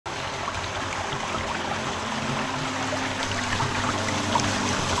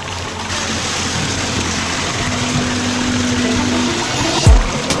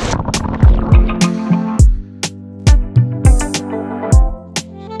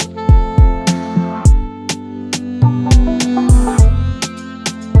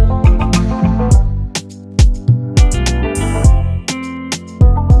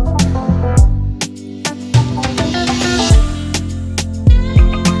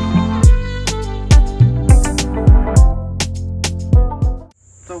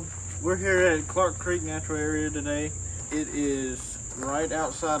at Clark Creek Natural Area today. It is right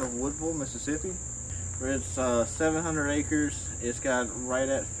outside of Woodville, Mississippi. It's 700 acres. It's got right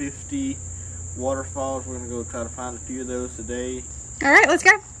at 50 waterfalls. We're gonna go try to find a few of those today. All right, let's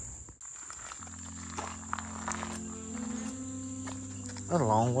go. That's a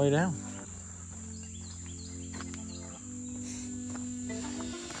long way down.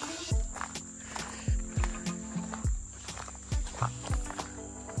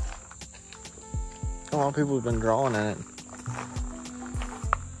 A lot of people have been drawing in it.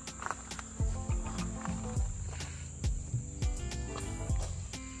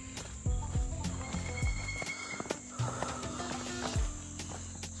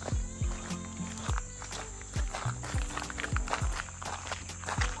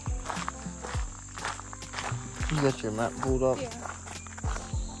 You got your map pulled up? Yeah.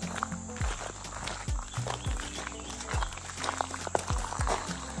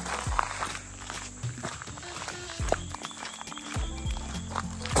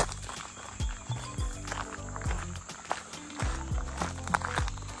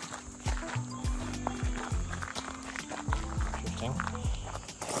 Interesting.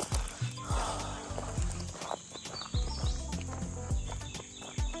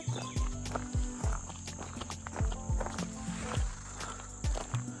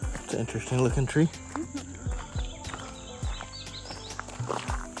 It's an interesting looking tree.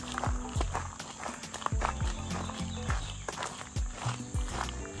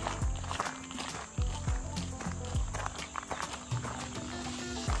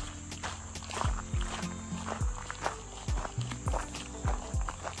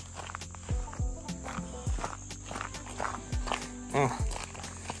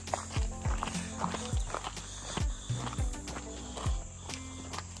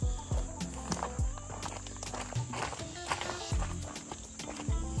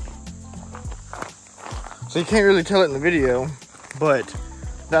 So you can't really tell it in the video, but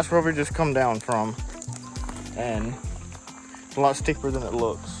that's where we just come down from, and it's a lot steeper than it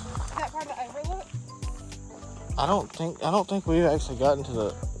looks. Is that part of the overlook? I don't think we've actually gotten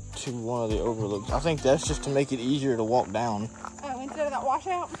to one of the overlooks. I think that's just to make it easier to walk down. Oh, instead of that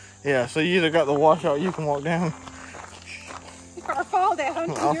washout? Yeah, so you either got the washout you can walk down. Or fall down.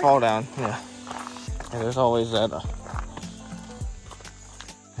 I'll fall down, yeah. And there's always that.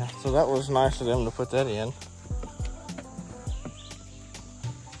 Yeah, so that was nice of them to put that in.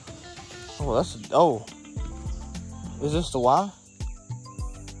 Oh, is this the Y?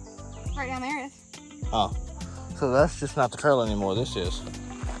 Right down there is. Oh, so that's just not the trail anymore, this is.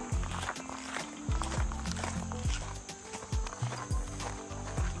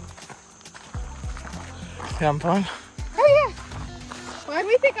 Yeah, I'm fine. Oh yeah. Why do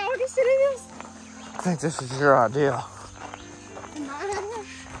we think August to do this? I think this is your idea. In my idea?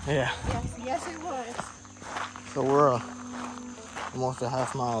 Yeah. Yes it was. So we're almost a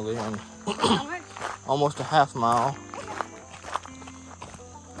half mile in. How much? Almost a half mile.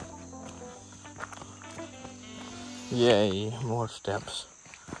 Yay, more steps.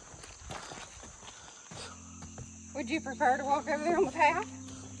 Would you prefer to walk over there on the path?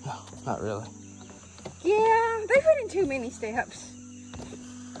 No, not really. Yeah, they put in too many steps.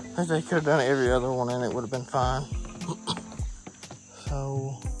 I think they could have done every other one and it would have been fine.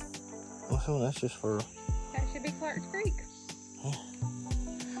 So, I'm assuming that's just for... That should be Clark's Creek. Yeah.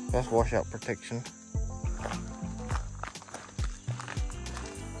 That's washout protection.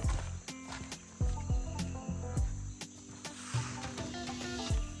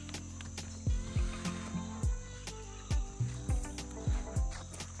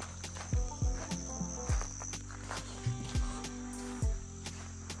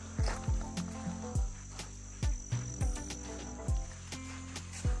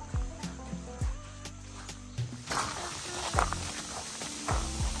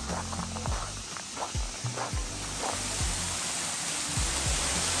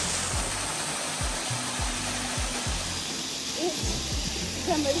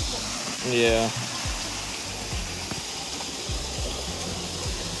 Yeah.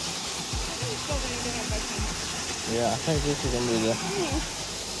 Yeah, I think this is gonna be the...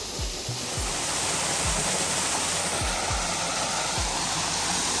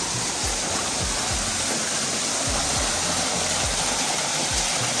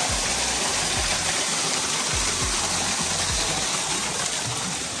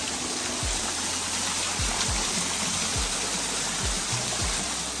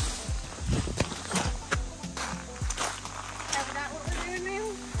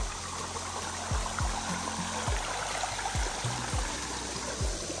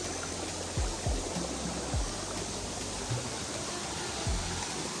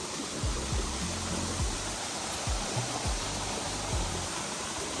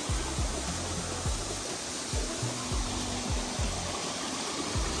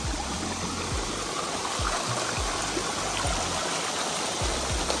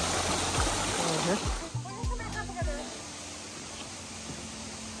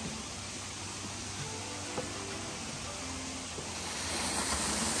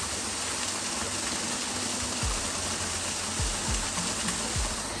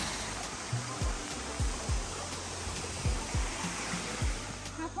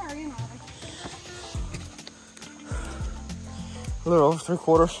 little over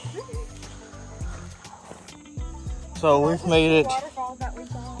 3/4. So we've made it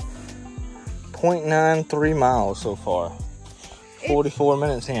 0.93 miles so far. 44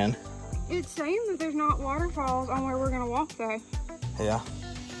 minutes in. It's saying that there's not waterfalls on where we're gonna walk though. Yeah.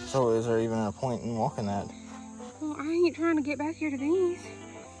 So is there even a point in walking that? Well, I ain't trying to get back here to these.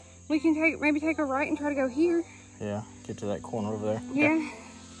 We can maybe take a right and try to go here. Yeah, get to that corner over there. Yeah.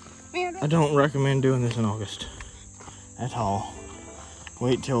 Man, I don't recommend doing this in August at all.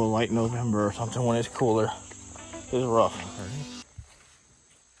 Wait till like November or something when it's cooler. It's rough.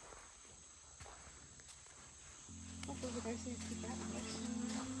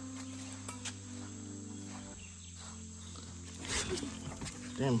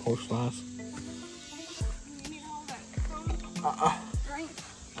 Damn horse flies.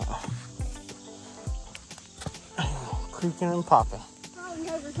 Creaking and popping.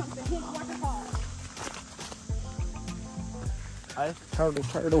 I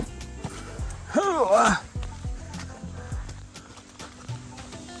turtle.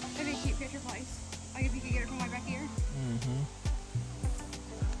 It'd be a cute picture place. Like if you could get it from way back here.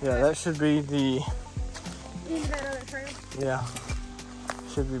 Yeah, that should be the. Into that other trail. Yeah.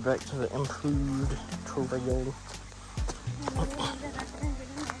 Should be back to the improved trail.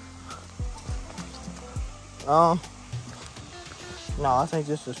 No, I think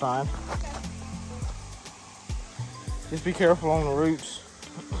this is fine. Just be careful on the roots.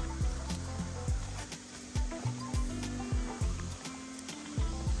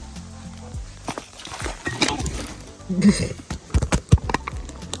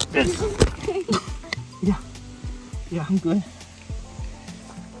 Yeah, I'm good.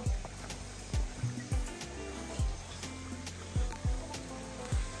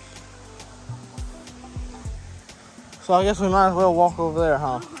 So I guess we might as well walk over there,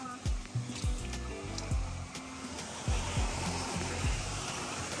 huh?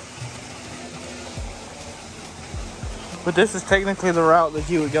 But this is technically the route that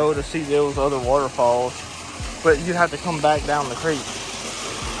you would go to see those other waterfalls, but you'd have to come back down the creek.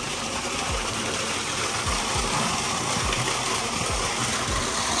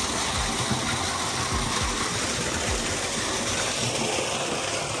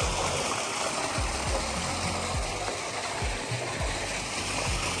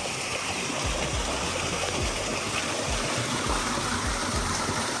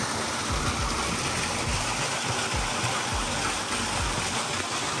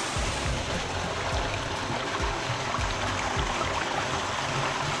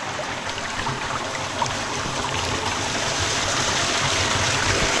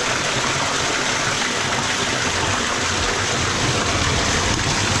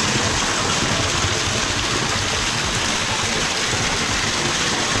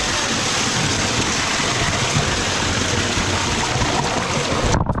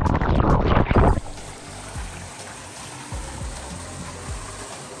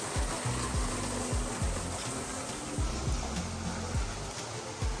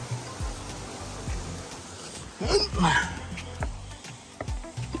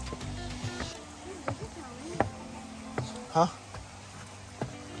 Huh?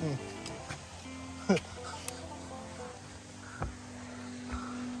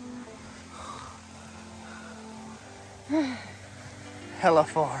 Hella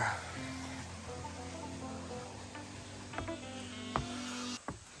far.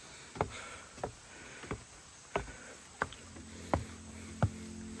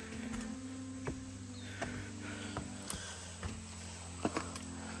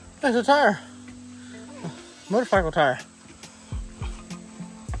 There's a tire. Motorcycle tire.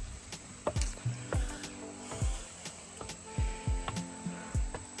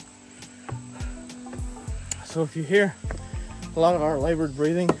 So if you hear a lot of our labored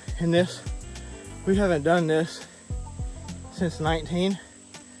breathing in this, we haven't done this since 19,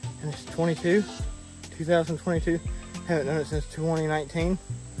 and it's 2022. Haven't done it since 2019.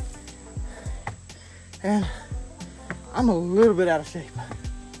 And I'm a little bit out of shape.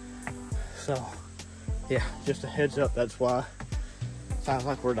 So yeah, just a heads up, that's why it sounds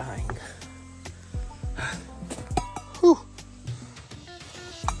like we're dying. Whew.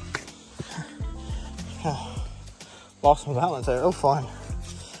 Lost some balance there. Oh, fun.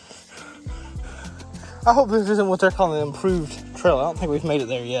 I hope this isn't what they're calling the improved trail. I don't think we've made it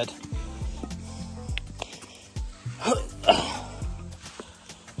there yet.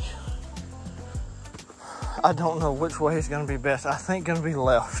 I don't know which way is going to be best. I think going to be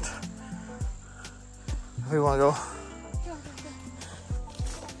left. If we want to go.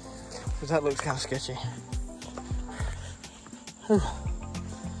 Because that looks kind of sketchy. Whew.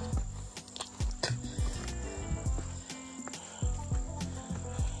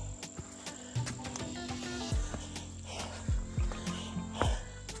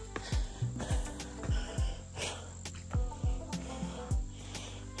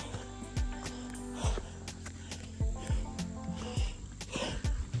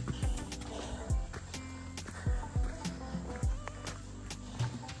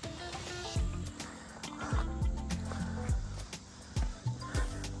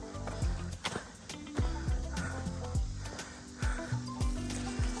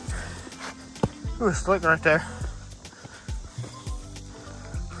 Ooh, it's slick right there.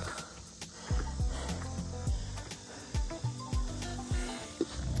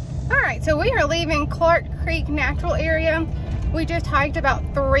 All right, so we are leaving Clark Creek Natural Area. We just hiked about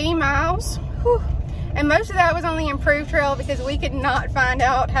 3 miles. Whew. And most of that was on the improved trail because we could not find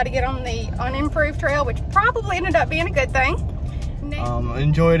out how to get on the unimproved trail, which probably ended up being a good thing.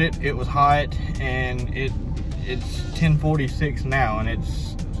 Enjoyed it. It was hot, and it's 10:46 now, and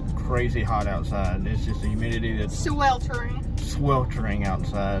it's crazy hot outside. It's just the humidity that's sweltering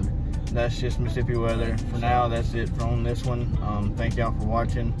outside. That's just Mississippi weather. For now, that's it on this one. Thank y'all for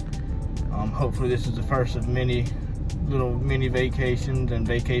watching. Hopefully this is the first of many little mini vacations and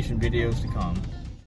vacation videos to come.